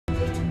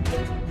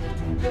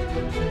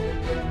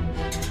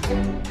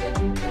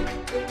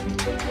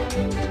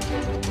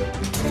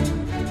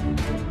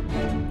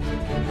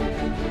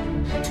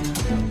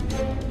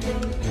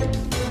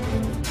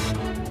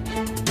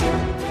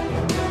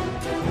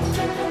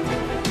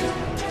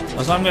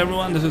Assalamu alaikum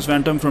everyone, this is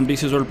Phantom from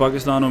DCS World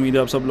Pakistan. उम्मीद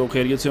है आप सब लोग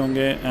खैरियत से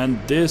होंगे. And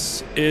this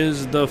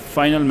is the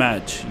final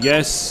match.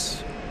 Yes,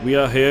 we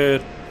are here.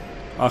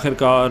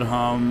 आखिरकार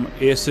हम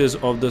Aces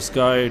of the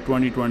Sky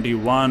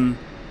 2021,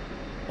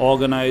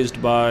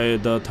 organized by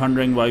the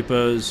Thundering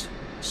Vipers,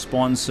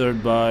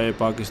 sponsored by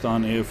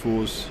Pakistan Air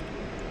Force,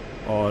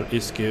 और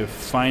इसके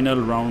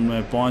final round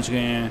में पहुंच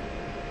गए हैं.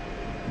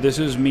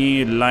 This is me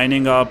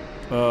lining up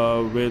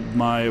with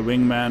my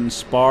wingman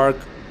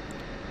Spark.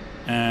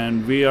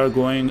 And we are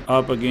going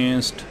up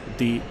against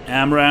the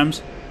AMRAAMs.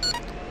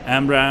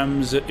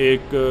 AMRAAMs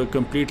एक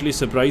completely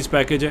surprise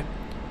package है.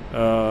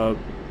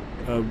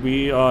 We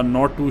are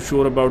not too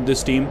sure about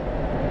this team.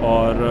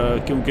 और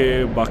क्योंकि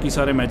बाकी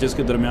सारे मैचेस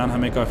के दरमियान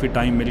हमें काफ़ी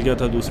टाइम मिल गया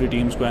था दूसरी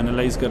टीम्स को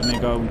एनालाइज करने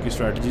का, उनकी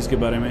स्ट्रेटजीज़ के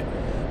बारे में.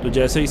 तो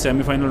जैसे ही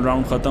सेमीफाइनल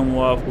राउंड ख़त्म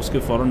हुआ उसके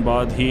फ़ौरन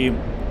बाद ही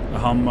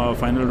हम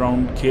फाइनल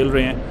राउंड खेल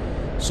रहे हैं.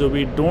 So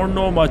we don't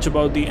know much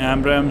about the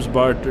AMRAAMs,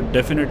 but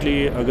definitely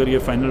अगर ये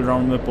फाइनल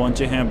राउंड में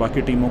पहुँचे हैं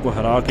बाकी टीमों को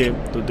हरा के,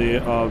 तो they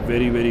are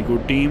very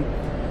good team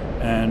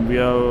and we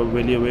are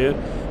well aware.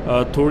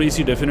 थोड़ी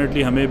सी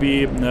definitely हमें भी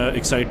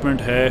excitement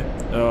है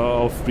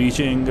of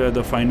reaching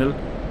the final.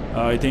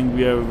 I think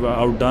we have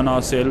outdone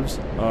ourselves.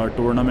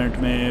 Tournament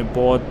में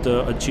बहुत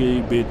अच्छी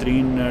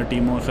बेहतरीन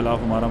टीमों के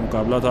ख़िलाफ़ हमारा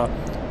मुकाबला था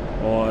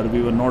और we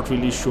were not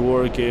really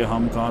sure कि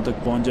हम कहाँ तक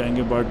पहुँच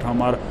जाएंगे, but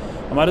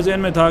हमारे जहन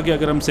में था कि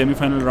अगर हम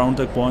सेमीफाइनल राउंड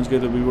तक पहुंच गए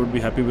तो we would be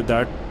happy with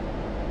that.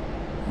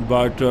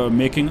 But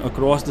making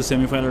across the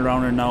semifinal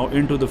round and now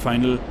into the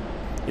final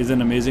is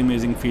an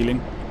amazing feeling.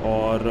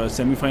 और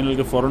सेमीफाइनल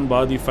के फ़ौरन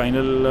बाद ही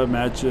फाइनल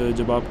मैच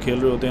जब आप खेल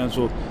रहे होते हैं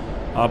तो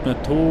आपने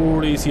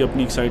थोड़ी सी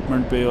अपनी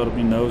एक्साइटमेंट पे और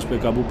अपनी नर्व्स पे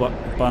काबू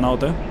पाना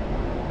होता है.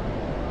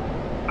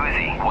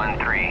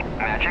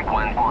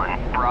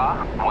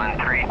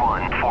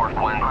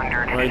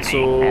 Right, so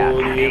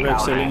the AVAX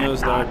telling us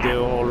that they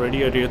are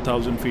already at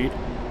 8,000 feet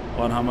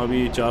और हम अभी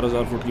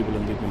 4,000 फुट की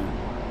बुलंदी पे हैं.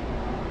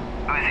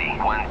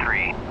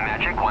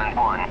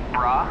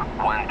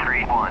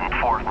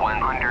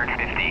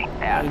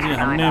 जी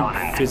हमने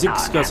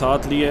फिज़िक्स का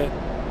साथ लिया है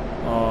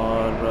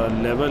और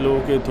लेवल हो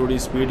के थोड़ी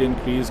स्पीड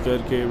इंक्रीज़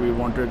करके वी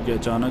वांटेड कि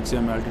अचानक से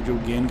हम एल्टीट्यूड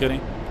गेन करें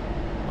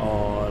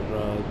और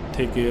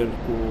थिक एयर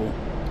को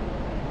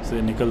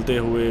से निकलते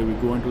हुए we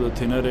go into the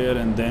thinner air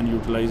and then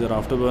utilise hour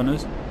after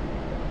Berners.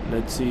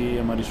 Let's see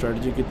हमारी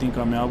स्ट्रेटजी कितनी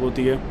कामयाब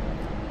होती है.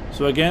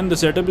 So again the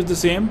setup is the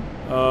same.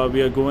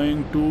 We are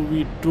going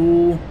 2v2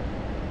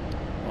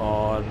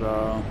 or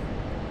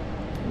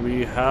we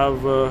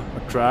have a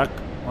track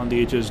on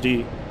the HSD.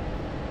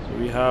 So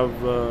we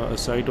have a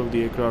sight of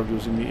the aircraft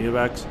using the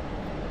AVAX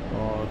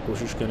और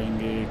कोशिश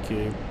करेंगे कि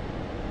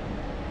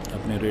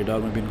अपने radar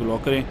में भी इनको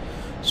lock करें.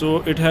 So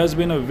it has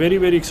been a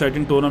very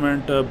exciting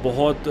tournament.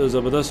 बहुत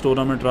ज़बरदस्त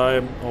टूर्नामेंट रहा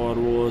है और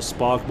वो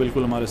स्पार्क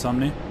बिल्कुल हमारे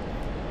सामने.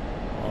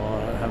 और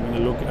having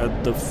a look at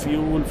the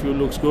fuel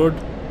looks good.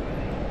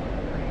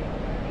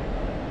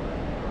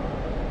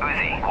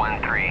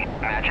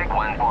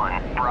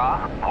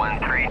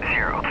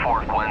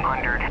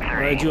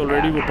 Ji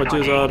already वो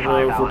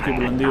 25,000 फुट की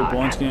बुलंदी पे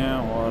पहुंच गए हैं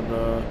और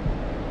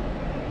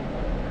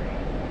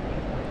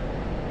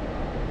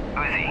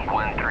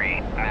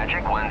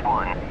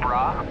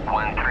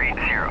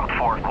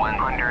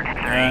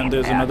and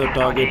there's another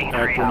target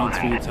at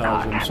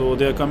 23,000. So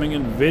they are coming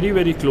in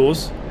very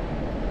close.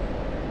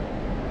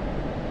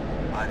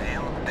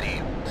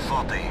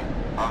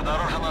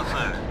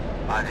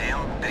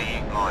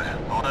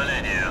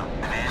 Удаление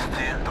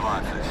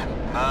 220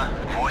 на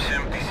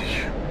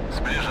 8000.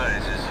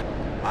 Сближайтесь.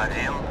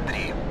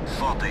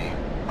 1-3.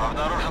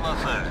 Обнаружена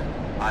цель.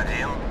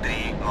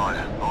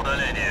 1-3-0.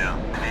 Удаление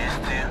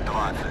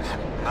 220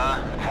 на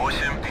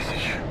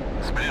 8000.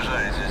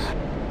 Сближайтесь.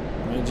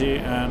 Ji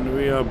and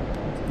we are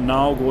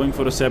now going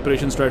for a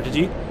separation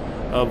strategy.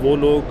 वो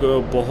लोग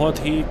बहुत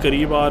ही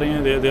करीब आ रहे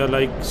हैं. they are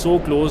like so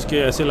close कि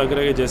ऐसे लग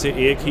रहा है कि जैसे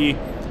एक ही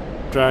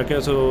ट्रैक है.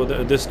 सो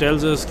दिस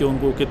टेल्स अस कि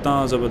उनको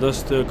कितना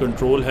ज़बरदस्त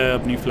कंट्रोल है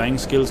अपनी फ्लाइंग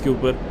स्किल्स के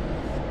ऊपर.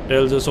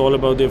 Tells us all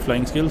about their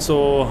flying skills. सो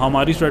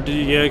हमारी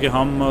स्ट्रेटजी ये है कि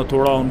हम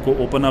थोड़ा उनको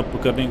ओपन अप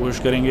करने की कोशिश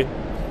करेंगे.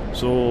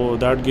 So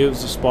that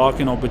gives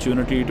spark an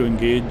opportunity to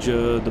engage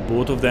the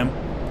both of them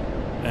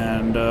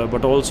and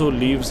but also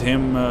leaves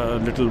him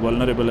little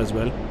vulnerable as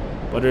well.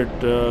 But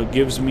it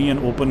gives me an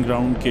open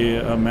ground कि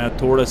मैं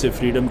थोड़ा से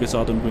फ्रीडम के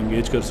साथ उनको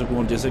एंगेज कर सकूँ.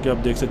 और जैसे कि आप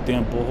देख सकते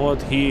हैं बहुत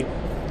ही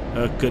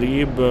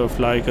करीब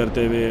फ्लाई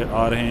करते हुए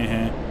आ रहे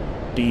हैं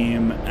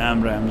टीम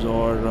AMRAAMs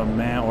और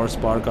मैं और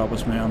स्पार्क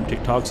आपस में हम ठीक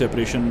ठाक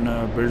सेपरेशन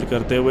बिल्ड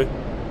करते हुए.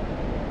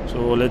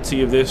 So let's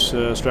see if this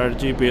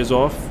strategy page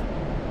of.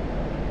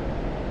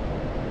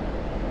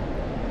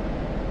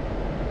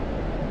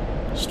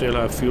 Still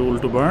have fuel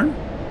to burn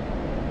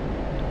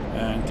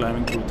and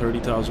climbing through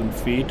 30,000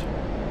 feet.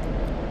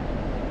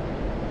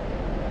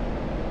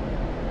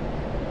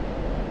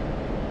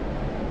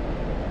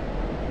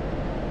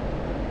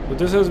 So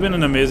this has been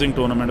an amazing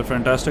tournament, a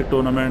fantastic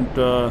tournament,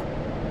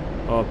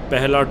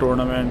 pehla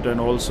tournament,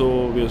 and also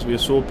we are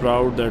so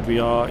proud that we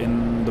are in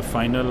the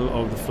final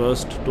of the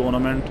first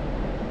tournament,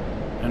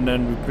 and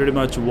then we pretty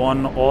much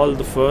won all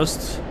the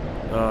firsts.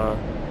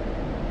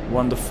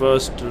 won the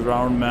first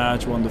round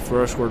match, won the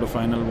first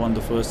quarterfinal, won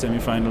the first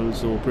semi-final.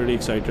 So pretty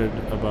excited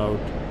about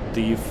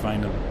the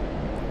final.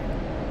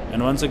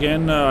 And once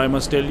again, I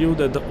must tell you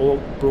that the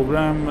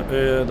program,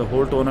 the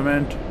whole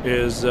tournament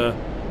is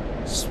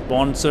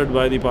sponsored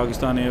by the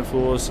Pakistan Air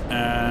Force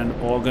and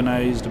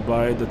organized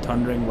by the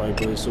Thundering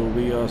Vipers. So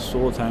we are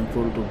so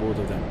thankful to both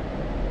of them.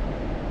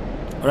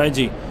 Alright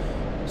ji,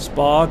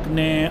 Spark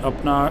ने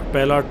अपना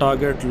पहला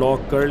target lock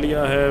कर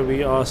लिया है.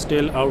 We are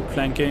still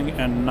outflanking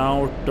and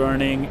now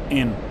turning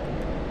in.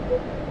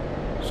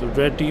 So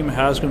red team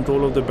has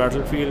control of the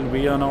battlefield.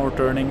 We are now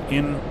turning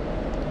in.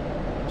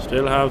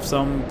 Still have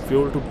some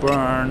fuel to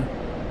burn.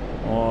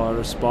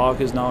 और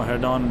Spark is now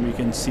head on. We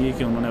can see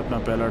कि उन्होंने अपना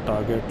पहला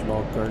target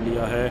lock कर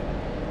लिया है.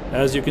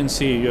 As you can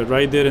see, you're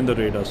right there in the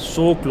radar.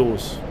 So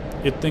close.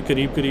 इतने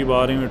करीब करीब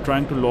आ रहे हैं. We're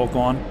trying to lock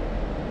on.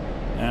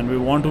 And we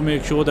want to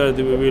make sure that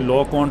we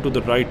lock on to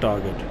the right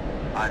target.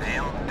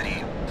 1-3,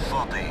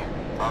 сотый.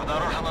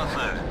 Обнаружена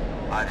цель.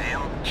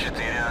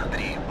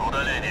 1-4-3.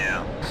 Удаление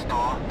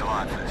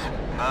 120.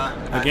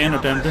 Again,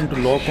 attempting to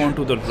lock on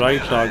to the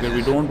right target.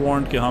 We don't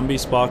want कि हम भी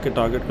Spark के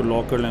target को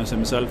lock कर लें, उसे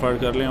missile fire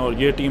कर लें. और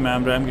ये टीम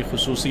AMRAAM की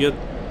खुसूसियत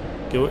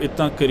कि वो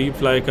इतना करीब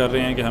फ्लाई कर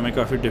रहे हैं कि हमें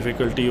काफ़ी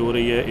डिफ़िकल्टी हो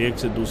रही है एक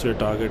से दूसरे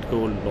टारगेट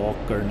को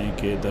लॉक करने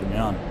के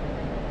दरमियान.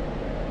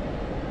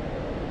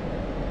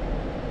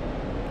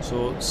 So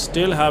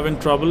still having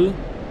trouble.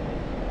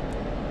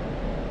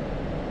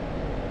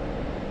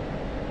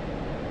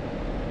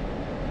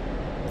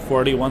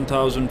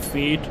 (41,000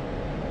 feet)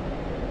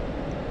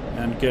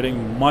 and getting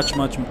much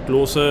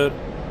closer.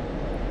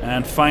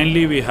 And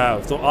finally we have.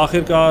 तो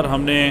आखिरकार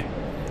हमने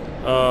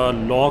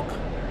लॉक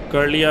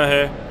कर लिया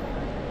है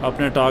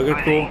अपने टारगेट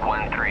को.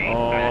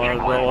 और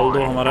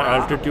although हमारा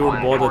altitude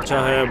बहुत अच्छा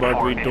है, but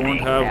we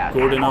don't have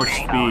good enough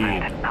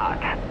speed.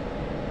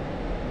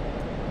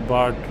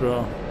 But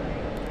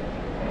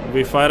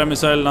we fire a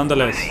missile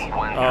nonetheless,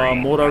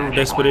 more out of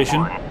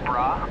desperation.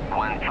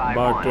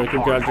 But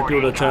क्योंकि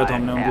altitude अच्छा है तो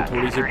हमने उनको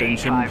थोड़ी सी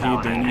टेंशन भी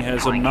देनी है.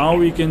 So now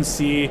we can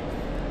see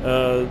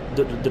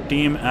the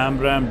team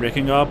AMRAAM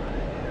breaking up,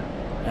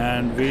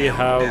 and we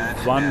have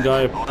one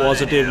guy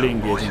positively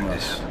engaging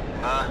us.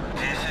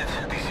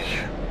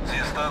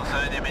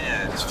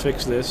 Let's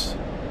fix this.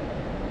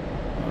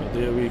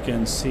 There we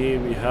can see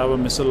we have a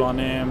missile on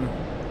him,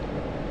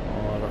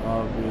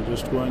 or we're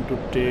just going to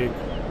take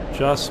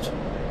just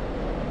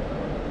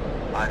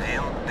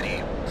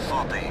 1-3,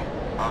 сотый.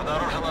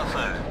 Обнаружена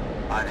цель.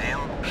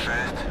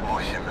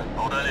 1-6-8.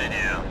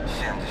 Удаление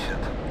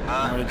 70. На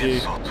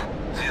 500.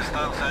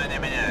 Дистанция не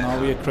меняется. Now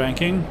we are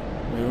cranking.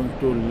 We're going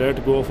to let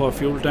go of our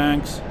fuel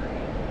tanks.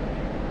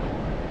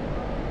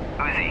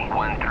 Uzi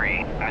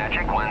 1-3,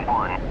 Magic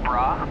 1-1,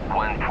 Bra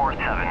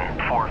 147,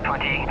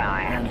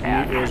 429. And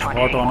he is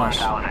hot on us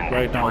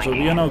right now. So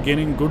we are now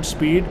gaining good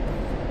speed,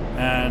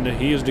 and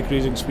he is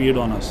decreasing speed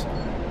on us.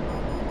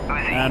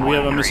 And we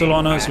have a missile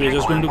on us. We're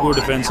just going to go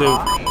defensive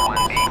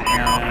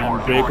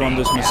and break on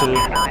this missile.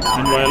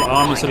 Meanwhile,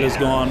 our missile has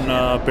gone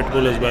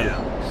pitbull as well.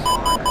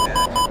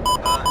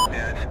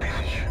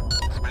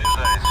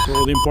 So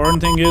the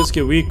important thing is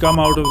that we come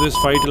out of this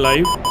fight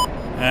alive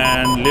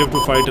and live to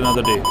fight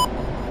another day.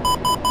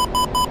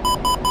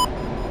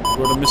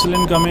 Got a missile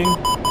incoming.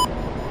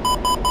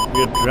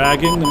 We are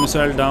dragging the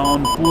missile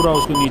down. पूरा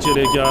उसको नीचे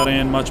लेके आ रहे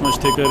हैं. Much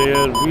thicker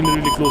air.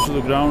 Really close to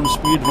the ground.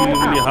 Speed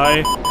really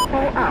high.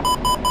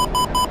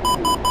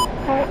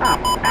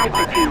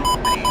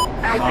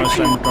 Now it's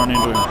time to turn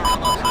into him.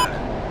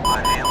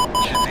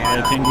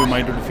 I think we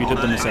might have defeated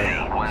the missile.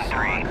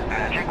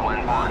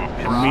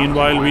 And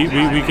meanwhile,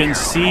 we can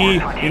see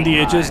in the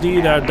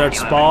HSD that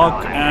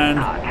Spark and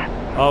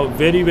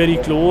very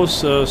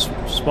close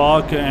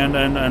Spark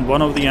and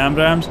one of the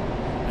AMRAAMs,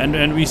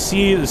 and we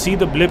see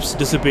the blips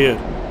disappear.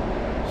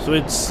 So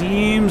it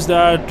seems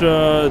that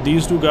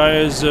these two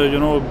guys,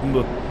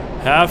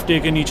 have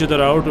taken each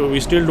other out. We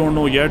still don't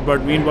know yet,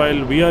 but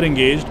meanwhile we are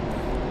engaged.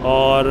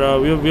 Or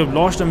we have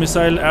launched a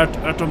missile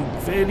at a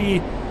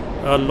very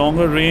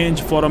longer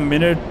range for a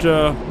minute.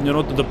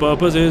 The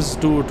purpose is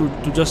to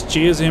just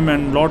chase him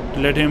and not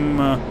let him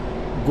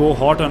go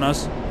hot on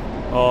us.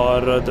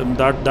 Or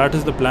that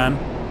is the plan.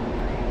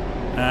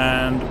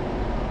 And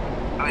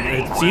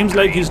it seems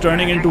like he's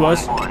turning into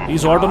us.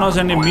 He's hot on us,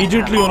 and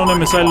immediately उन्होंने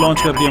missile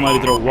launch कर दी हमारी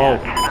तरफ. Wow!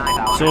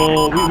 So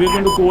we're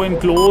going to go in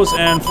close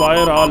and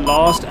fire our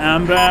last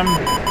AMRAAM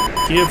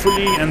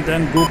carefully, and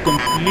then go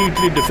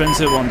completely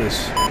defensive on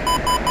this.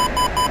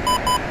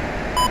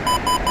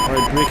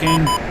 Alright,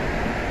 breaking,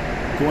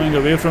 going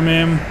away from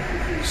him.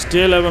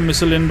 Still have a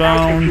missile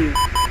inbound.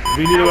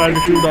 Really low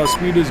altitude. Our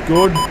speed is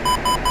good.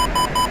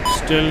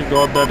 Still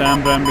got that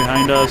AMRAAM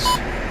behind us.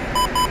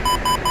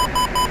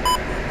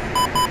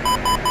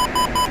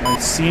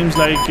 It seems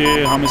like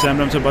हम इस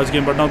AMRAAM से बच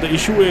गए, but now the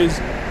issue is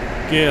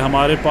कि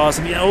हमारे पास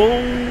भी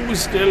we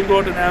still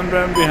got an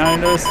AMRAAM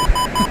behind us.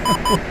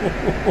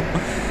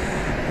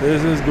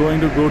 This is going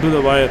to go to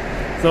the wire.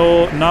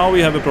 So now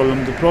we have a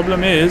problem. The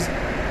problem is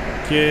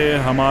कि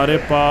हमारे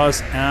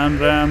पास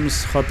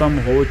AMRAAMs ख़त्म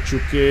हो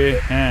चुके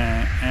हैं,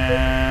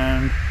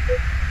 and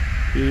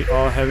we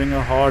are having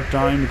a hard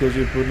time because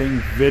we're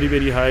pulling very,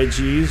 very high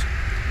Gs.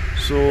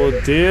 So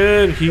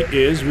there he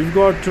is. We've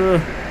got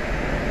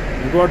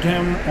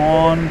him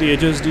on the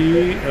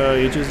HSD.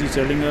 HSD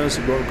telling us,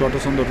 got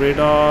us on the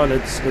radar.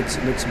 Let's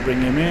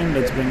bring him in.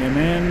 Let's bring him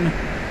in.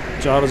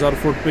 4000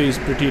 foot pay is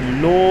pretty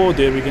low.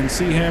 There we can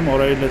see him. All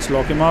right, let's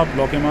lock him up.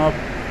 Lock him up.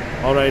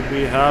 All right,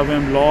 we have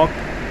him locked.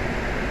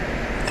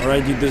 All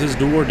right, this is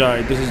do or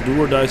die. This is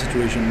do or die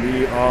situation.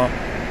 We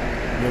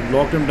have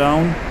locked him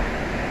down,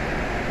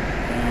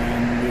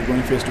 and we're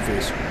going face to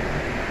face.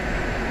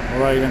 All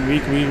right, and we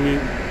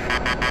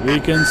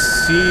can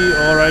see.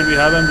 All right, we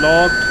have him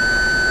locked,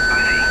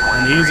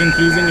 and he's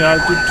increasing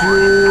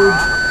altitude,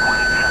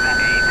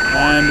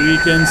 and we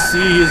can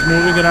see he's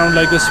moving around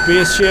like a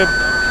spaceship.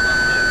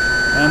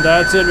 And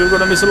that's it. We've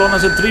got a missile on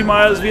us at 3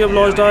 miles. We have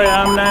launched our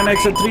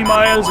AM9X at 3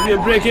 miles. We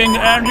are braking,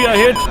 and we are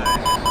hit.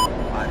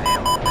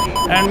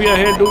 And we are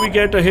hit. Do we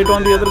get a hit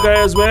on the other guy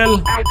as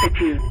well?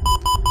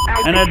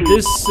 And at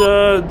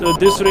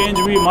this range,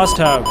 we must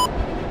have.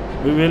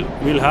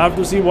 We'll have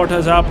to see what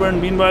has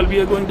happened. Meanwhile, we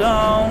are going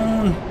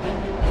down.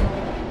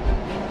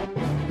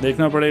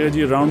 देखना पड़ेगा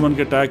जी round 1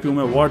 के Tacview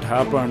में what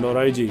happened.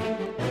 Alright ji.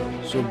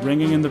 So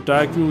bringing in the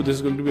Tacview, this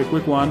is going to be a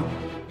quick one.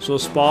 So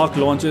Spark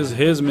launches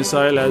his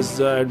missile as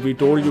we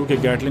told you कि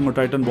Gatling और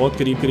Titan बहुत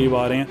करीब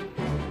आ रहे हैं.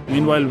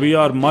 Meanwhile, we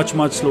are much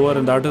slower,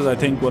 and that is, I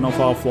think, one of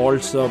our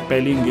faults.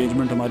 पहली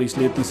engagement हमारी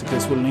इसलिए इतनी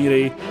successful नहीं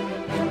रही.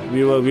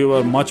 We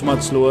were much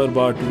slower,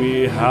 but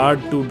we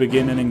had to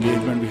begin an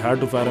engagement. We had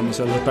to fire a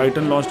missile. The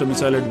Titan launched a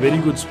missile at very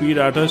good speed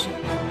at us.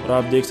 और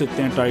आप देख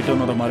सकते हैं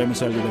Titan और हमारे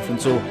missile के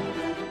difference. So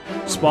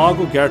Spark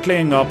और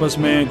Gatling आपस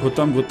में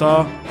घुता,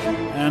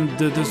 and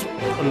there's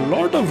a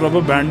lot of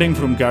rubber banding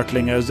from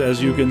Gatling,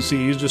 as you can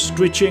see. He's just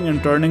twitching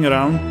and turning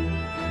around.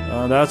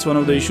 That's one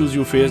of the issues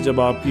you face जब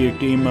आपकी एक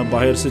team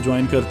बाहर से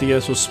join करती है.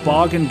 So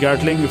Spark and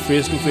Gatling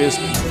face to face,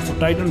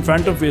 Titan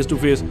Phantom face to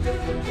face,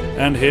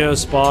 and here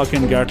Spark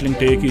and Gatling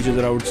take each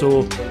other out. So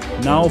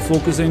now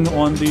focusing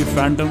on the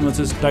Phantom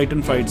versus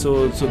Titan fight.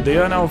 So they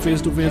are now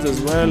face to face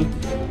as well.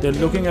 They're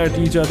looking at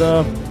each other.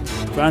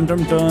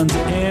 Phantom turns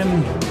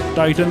in,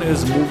 Titan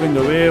is moving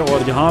away,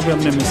 और यहाँ पे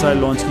हमने missile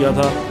launch किया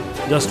था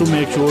just to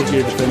make sure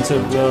कि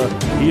defensive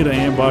ही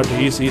रहे, but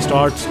he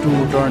starts to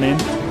turn in.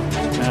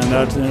 And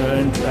that's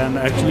and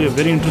actually a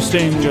very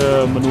interesting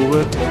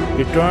maneuver.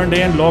 He turned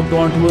in, locked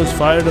onto us,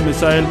 fired a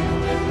missile,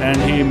 and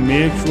he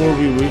made sure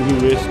we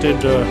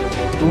wasted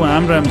 2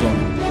 AMRAAMs on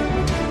him.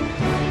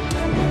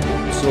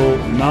 So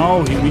now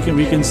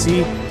we can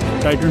see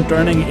Titan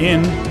turning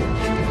in,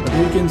 but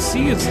we can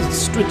see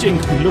it's twitching.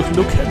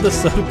 Look at the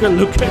circle.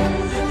 Look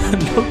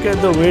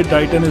at the way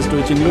Titan is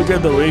twitching. Look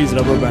at the way he's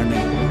rubber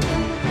banding.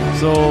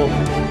 So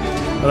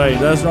right,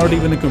 that's not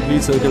even a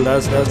complete circle.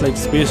 That's like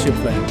spaceship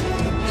flying.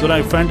 So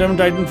like Phantom and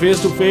Titan face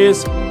to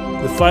face,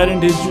 they fire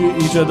into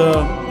each other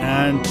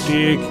and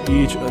take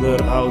each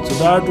other out. So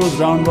that was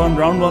round 1.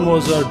 Round 1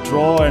 was a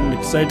draw and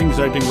exciting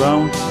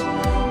round.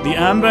 The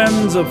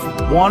AMRAAMs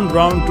have won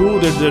round 2.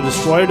 They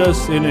destroyed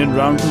us in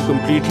round 2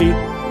 completely.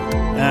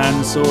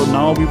 And so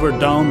now we were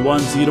down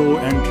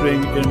 1-0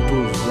 entering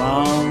into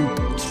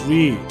round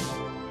 3.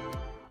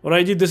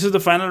 Alright ji, this is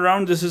the final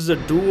round. This is a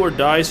do or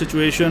die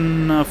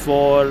situation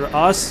for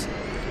us.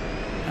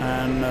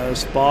 And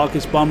Spark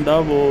is pumped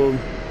up. वो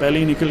पहले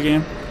ही निकल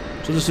गए.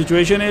 So the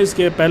situation is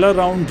कि पहला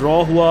round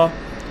draw हुआ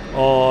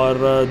और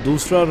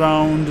दूसरा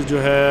round जो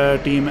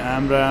है team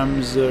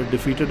AMRAAMs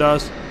defeated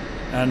us,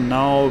 and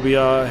now we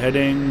are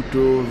heading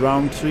to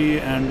round 3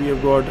 and we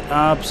have got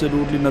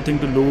absolutely nothing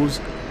to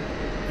lose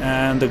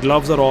and the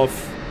gloves are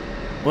off.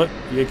 What?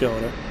 ये क्या हो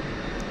रहा है?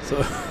 So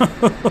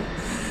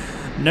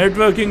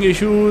networking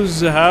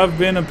issues have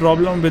been a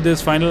problem with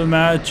this final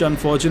match,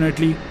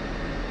 unfortunately.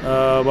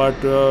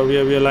 But we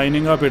are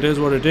lining up. It is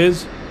what it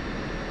is.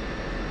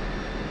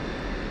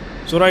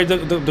 So right,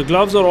 the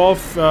gloves are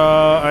off.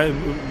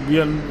 We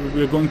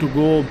are going to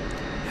go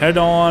head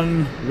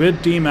on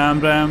with team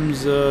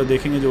AMRAAMs.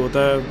 देखेंगे जो होता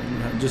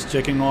है. Just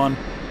checking on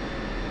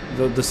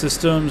the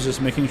systems,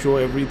 just making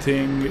sure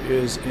everything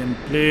is in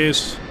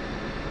place.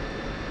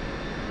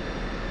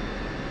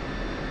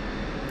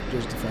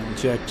 Just the final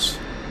checks.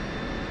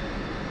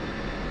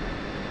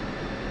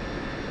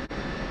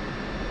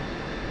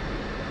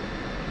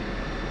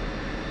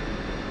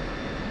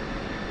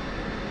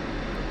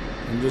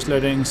 I'm just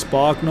letting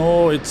Spark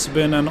know it's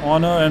been an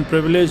honor and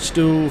privilege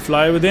to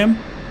fly with him.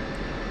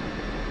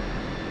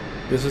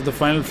 This is the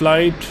final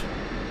flight.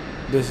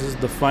 This is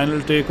the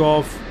final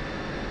takeoff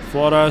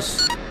for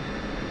us.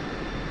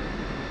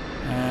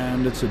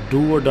 And it's a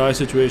do or die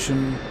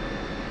situation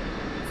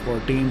for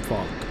Team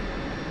PAK.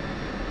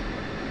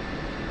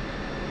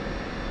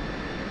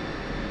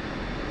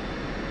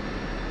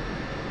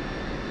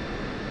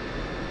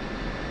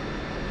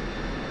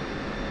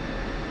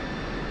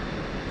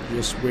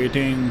 Just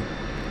waiting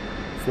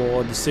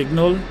for the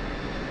signal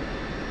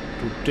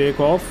to take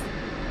off.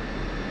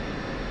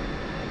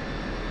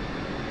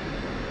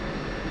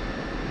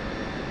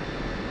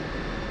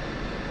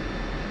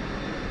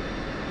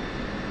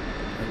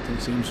 Everything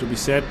seems to be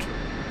set.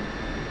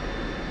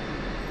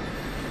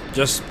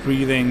 just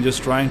breathing,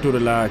 just trying to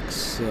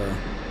relax.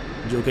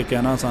 जो कि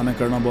कहना आसान है,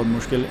 करना बहुत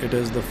मुश्किल. It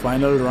is the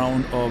final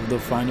round of the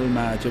final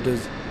match. It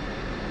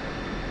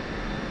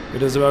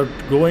is about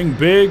going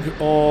big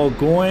or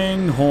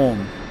going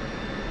home.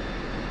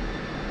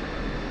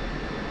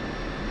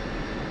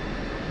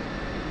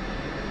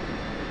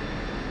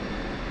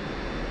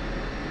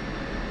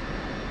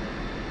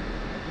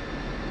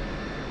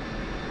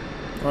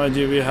 Alright,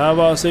 we have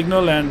our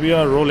signal and we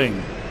are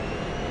rolling.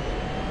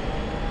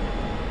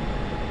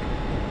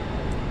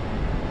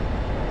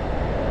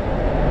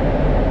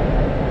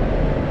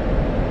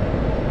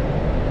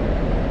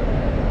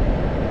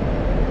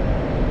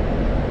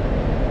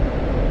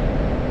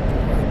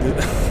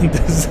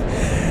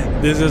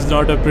 This is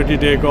not a pretty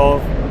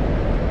takeoff.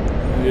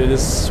 We are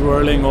just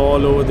swirling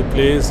all over the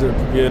place.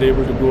 We are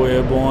able to go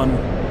airborne.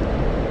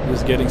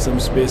 Just getting some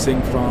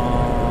spacing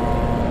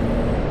from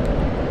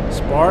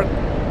Spark.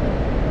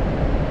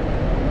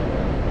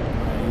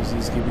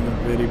 He's keeping a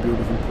very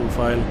beautiful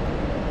profile.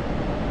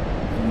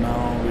 And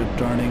now we're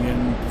turning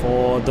in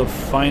for the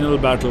final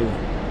battle.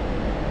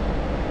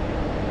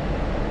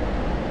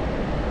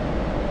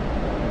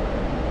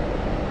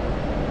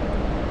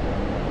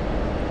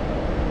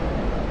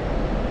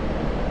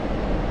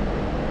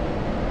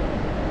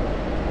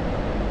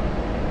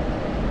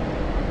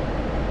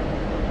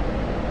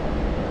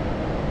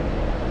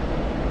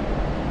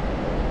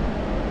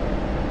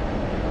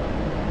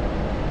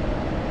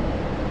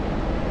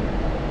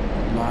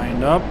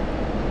 Up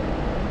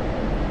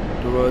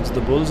towards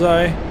the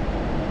bullseye.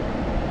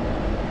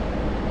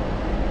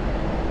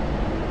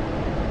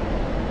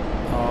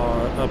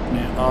 और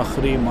अपने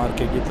आखिरी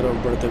मार्के की तरफ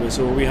बढ़ते हुए.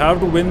 So we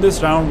have to win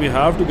this round. We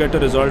have to get a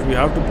result. We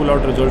have to pull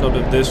out a result out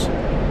of this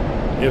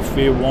if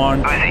we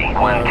want to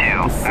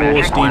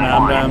force Team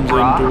AMRAAMs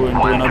into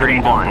another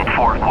encounter.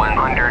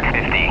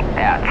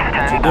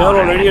 So they are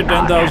already at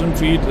 10,000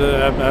 feet,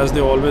 as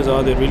they always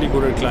are. They're really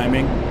good at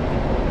climbing.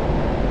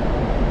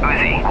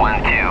 Uzi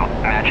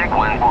 1-2, Magic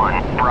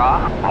 1-1, Bra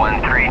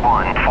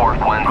 131, Fort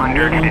 150.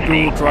 We're going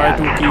to try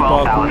to keep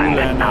our cool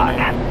and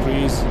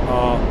increase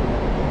our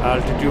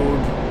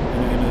altitude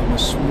in a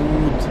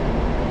smooth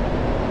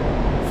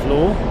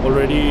flow.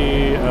 Already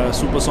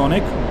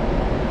supersonic.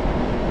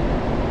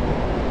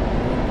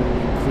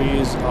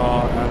 Increase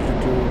our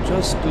altitude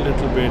just a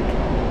little bit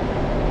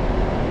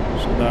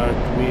so that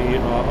we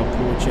are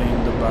approaching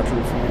the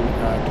battlefield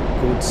at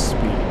good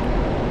speed.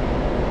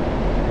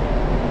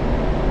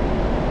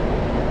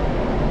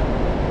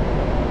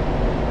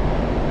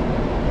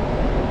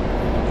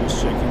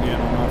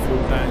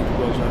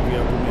 Because we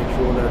have to make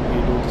sure that we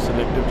do the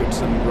selective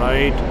Jetson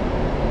right.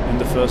 In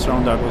the first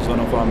round, that was one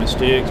of our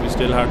mistakes. We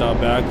still had our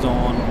bags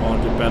on, और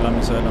जो पहला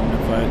missile हमने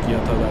fire किया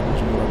था, that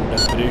was more of a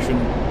desperation.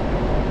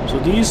 So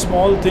these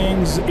small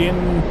things in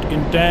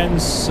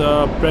intense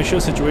pressure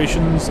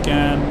situations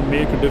can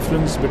make a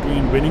difference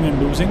between winning and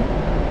losing.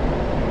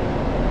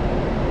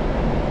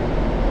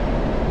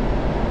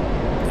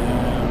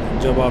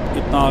 जब आप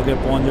इतना आगे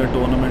पहुंच जाए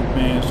टूर्नामेंट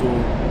में, so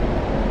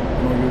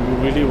you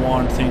really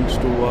want things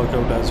to work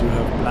out as you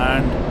have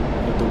planned,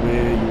 the way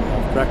you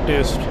have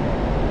practiced,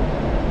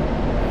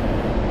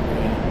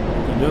 and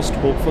you can just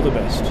hope for the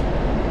best.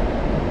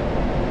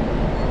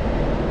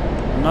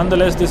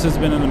 Nonetheless, this has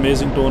been an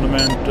amazing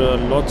tournament.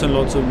 Lots and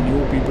lots of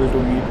new people to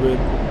meet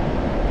with.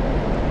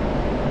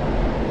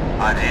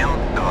 1-2,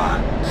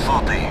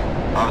 сотый.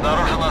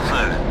 Обнаружена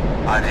цель.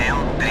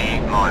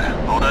 1-3-0.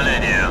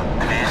 Удаление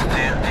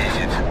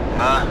 210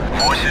 на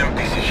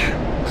 8000.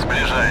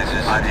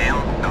 Сближайтесь.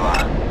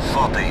 1-2,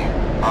 сотый.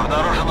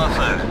 Обнаружена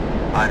цель.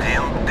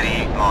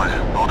 1-3-0.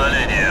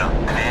 Удаление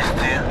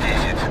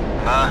 210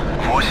 на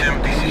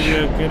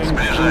 8000.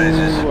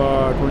 Сближайтесь.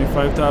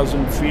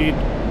 25,000 feet.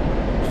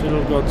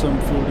 Still got some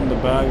fuel in the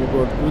bag. We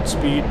got good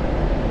speed.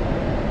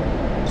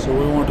 So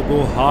we want to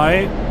go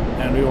high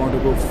and we want to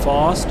go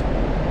fast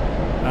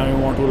and we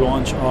want to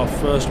launch our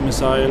first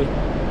missile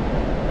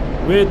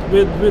with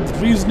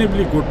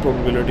reasonably good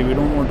probability. We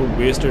don't want to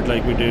waste it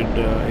like we did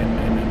in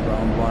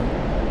round 1,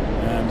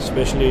 and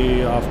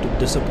especially after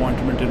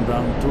disappointment in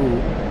round 2,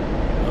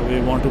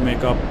 we want to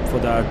make up for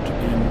that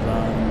in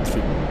round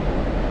 3.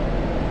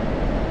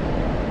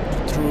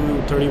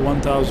 Through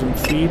 31,000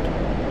 feet,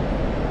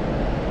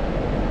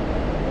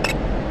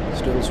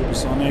 still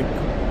supersonic.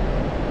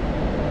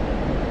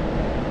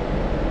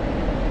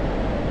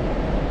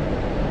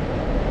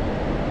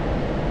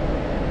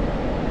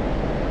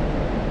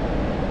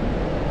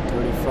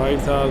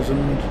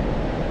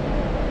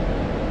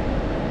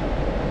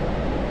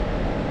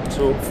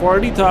 So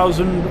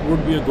 40,000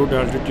 would be a good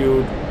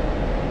altitude.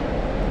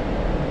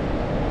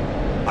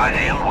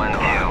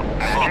 1-1-2,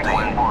 сотый.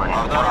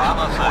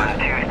 Обнаружена цель.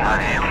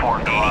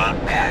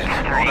 1-2-5.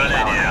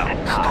 Удаление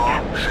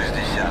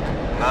 160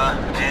 на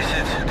 10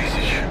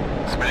 000.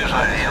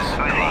 Сближайтесь.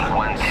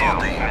 2,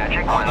 сотый.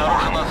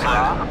 Обнаружена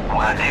цель.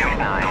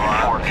 1-2-5.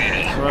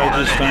 Right,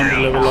 it's time to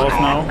level off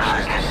now.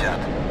 60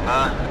 на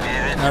 9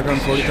 000. At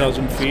around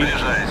 40,000 feet.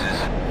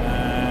 Сближайтесь.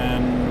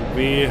 And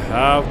we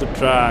have the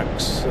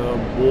tracks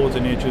both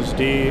in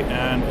HSD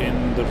and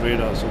in the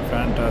radar, so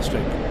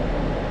fantastic.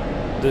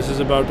 This is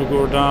about to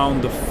go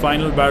down, the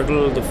final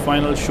battle, the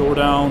final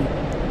showdown,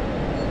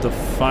 the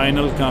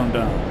final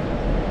countdown.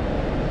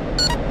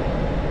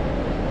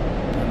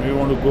 And we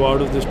want to go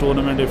out of this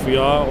tournament if we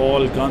are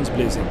all guns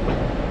blazing.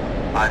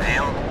 1,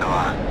 2,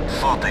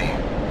 100.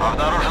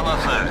 Обнаружена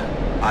цель.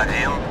 1,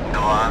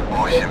 2,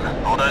 8.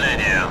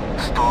 Удаление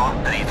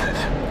 130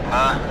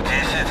 на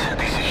 10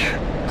 тысяч.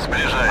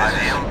 Сближаясь.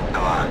 1,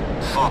 2,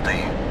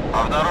 100.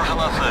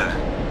 Обнаружена цель.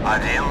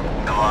 1,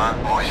 2,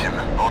 8.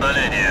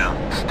 Удаление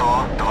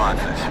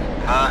 120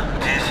 на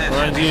 10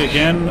 Alright ji, тысяч.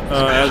 again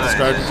as the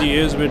strategy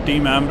is with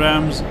team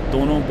AMRAAMs,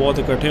 दोनों बहुत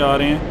इकट्ठे आ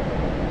रहे हैं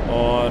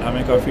और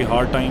हमें काफ़ी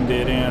hard time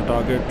दे रहे हैं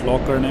target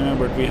lock करने में,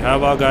 but we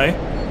have our guy.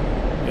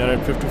 We are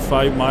at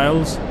 55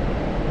 miles.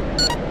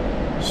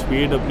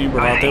 Speed अपनी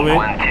बढ़ाते हुए.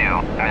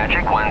 12,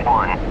 Magic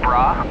 11,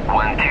 Bra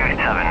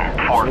 127,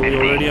 450. So we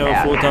already have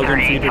a 4,000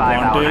 feet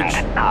advantage.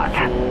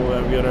 So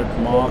we are at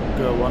Mach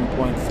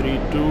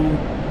 1.32.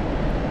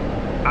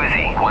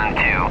 Uzi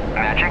 12,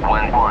 Magic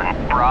 11,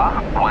 Bra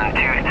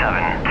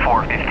 127,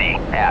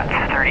 450 at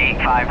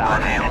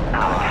 35,000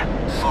 knots.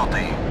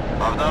 100.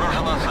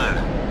 Обнаружена цель.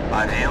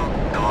 1,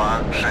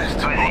 2,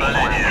 6.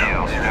 Удаление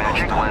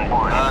 90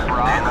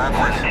 на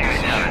 12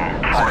 тысяч.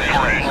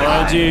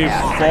 Alright ji,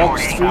 Fox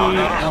 3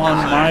 on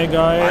my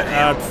guy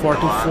at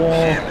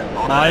 44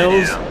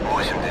 miles.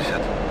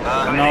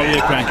 And now we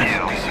are cranking.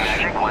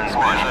 Magic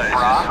 11,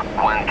 Bra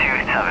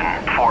 127,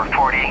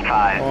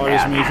 445 और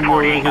इसमें issue हो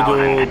रहा है कि जो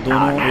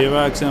दोनों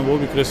AWACS हैं वो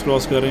भी criss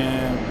cross कर रहे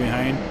हैं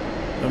behind.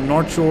 I'm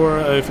not sure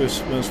if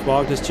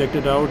Spark has checked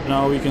it out.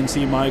 Now we can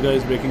see my guy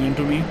is breaking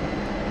into me.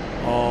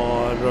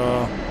 Or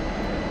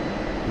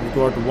we've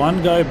got one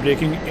guy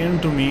breaking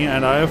into me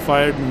and I have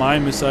fired my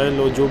missile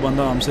और जो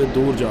बंदा हमसे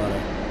दूर जा रहा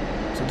है.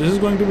 So this is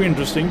going to be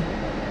interesting.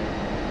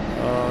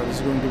 This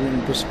is going to be an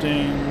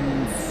interesting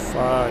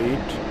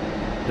fight.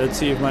 Let's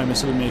see if my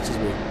missile makes its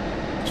way.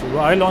 So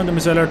I launched the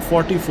missile at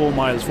 44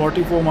 miles.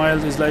 44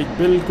 miles is like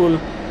bilkul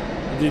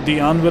the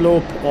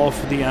envelope of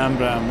the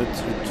AMRAAM.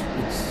 It's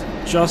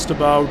just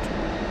about,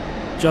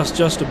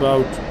 just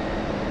about,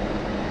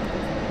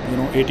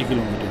 80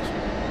 kilometers.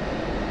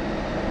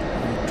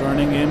 I'm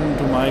turning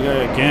into my guy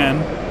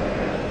again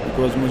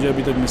because मुझे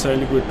अभी तक missile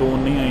की कोई tone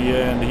नहीं आई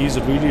है and he's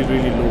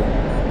really low.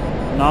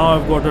 Now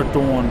I've got a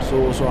tone, so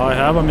I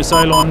have a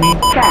missile on me.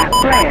 And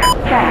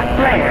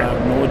I have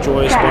no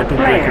choice but to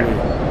break away.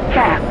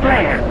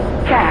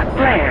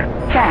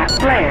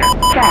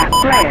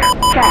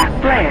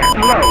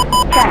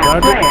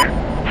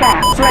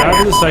 So that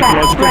is the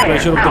psychological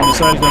pressure of the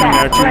missile coming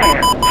at you.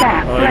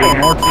 You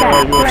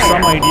have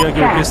some idea कि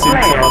वो किस sink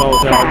से आ रहा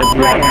होता है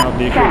RWR में आप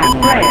देख रहे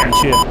होंगे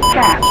पीछे.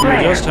 So you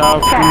just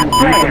have to beat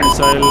the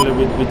missile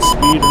with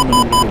speed and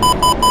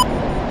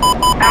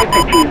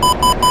maneuverability.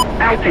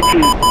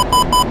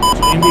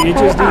 So in the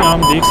HSD हम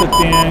देख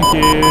सकते हैं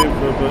कि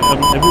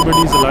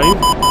everybody is alive.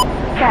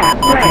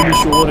 Not really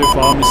sure if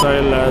our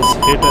missile has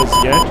hit us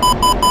yet.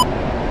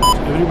 So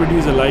everybody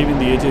is alive in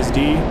the HSD.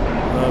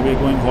 We're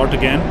going hot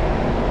again.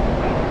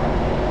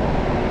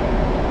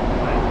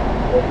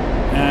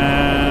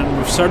 And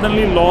we've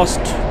suddenly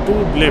lost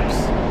 2 blips.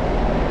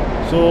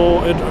 So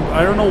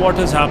I don't know what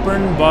has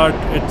happened, but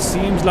it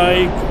seems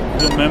like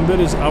the member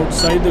is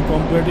outside the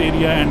combat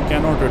area and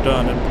cannot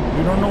return.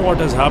 We don't know what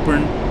has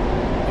happened.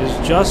 It's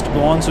just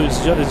gone. So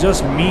it's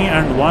just me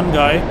and one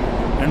guy,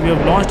 and we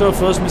have launched our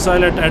first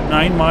missile at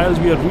 9 miles.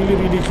 We are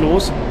really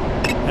close,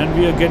 and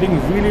we are getting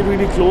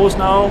really close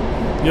now.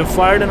 We have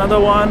fired another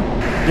one.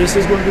 This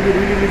is going to be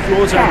really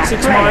close. At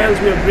 6 miles,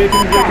 we are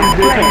breaking really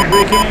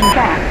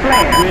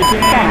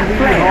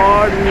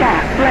hard.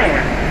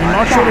 I'm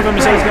not sure if a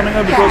missile is coming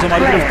up because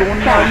हमारी तरफ tone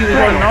नहीं आ रही. We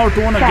got now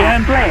tone again.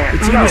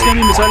 It seems उसने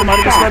भी missile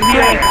हमारे पास कर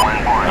दिया है.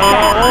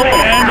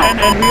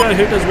 And we are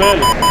hit as well.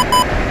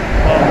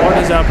 What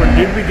has happened?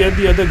 Did we get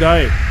the other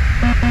guy?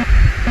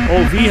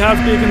 Oh, we have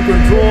taken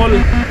control,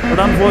 but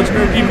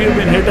unfortunately we have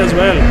been hit as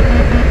well.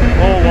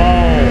 Oh wow.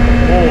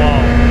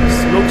 This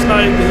looks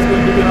like this is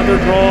going to be another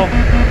draw.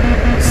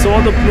 Saw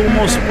the plume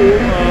of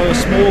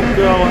smoke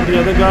on the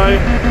other guy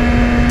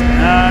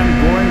and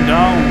going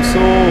down.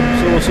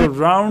 So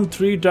round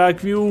 3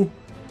 Tacview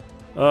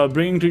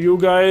bringing to you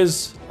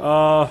guys.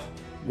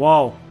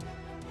 Wow.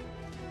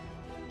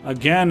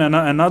 Again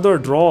another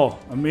draw.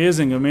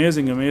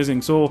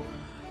 Amazing. So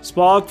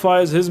Spark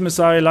fires his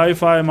missile, I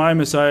fire my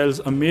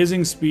missiles.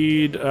 Amazing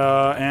speed,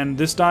 and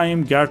this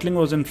time Gatling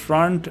was in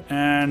front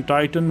and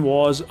Titan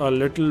was a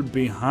little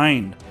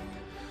behind.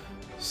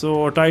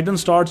 So Titan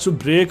starts to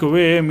break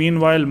away.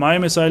 Meanwhile, my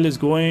missile is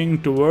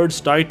going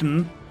towards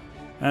Titan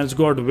and it's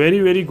got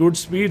very good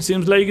speed.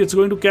 Seems like it's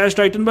going to catch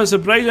Titan by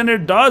surprise, and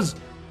it does.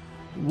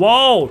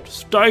 Wow,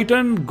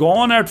 Titan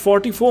gone at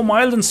 44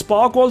 miles and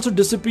Spark also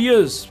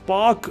disappears.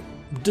 Spark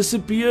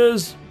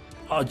disappears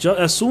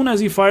as soon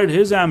as he fired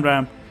his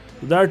AMRAAM.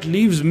 That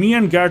leaves me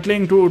and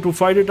Gatling to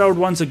fight it out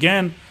once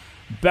again.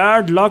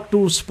 Bad luck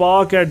to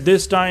Spark at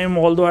this time,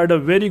 although I had a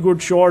very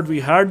good shot. We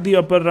had the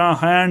upper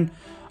hand.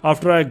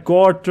 after I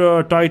got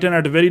Titan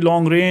at a very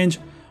long range.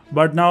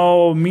 But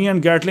now me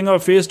and Gatling are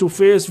face to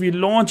face. We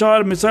launch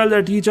our missiles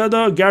at each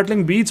other.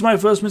 Gatling beats my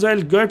first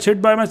missile, gets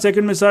hit by my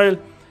second missile,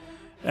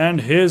 and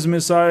his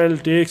missile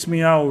takes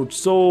me out.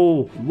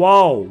 So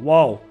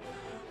wow,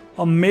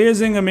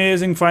 amazing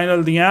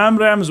final. The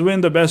AMRAAMs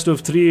win the best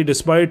of 3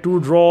 despite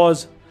 2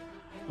 draws.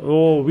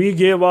 Oh, we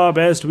gave our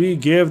best, we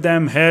gave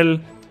them hell.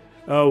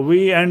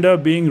 We end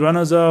up being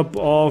runners up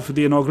of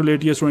the inaugural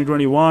ATS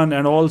 2021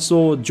 and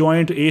also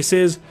joint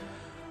aces.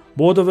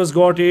 Both of us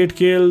got 8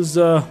 kills,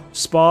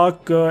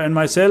 Spark and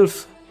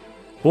myself.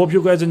 Hope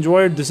you guys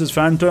enjoyed. This is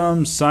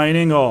Phantom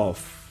signing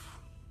off.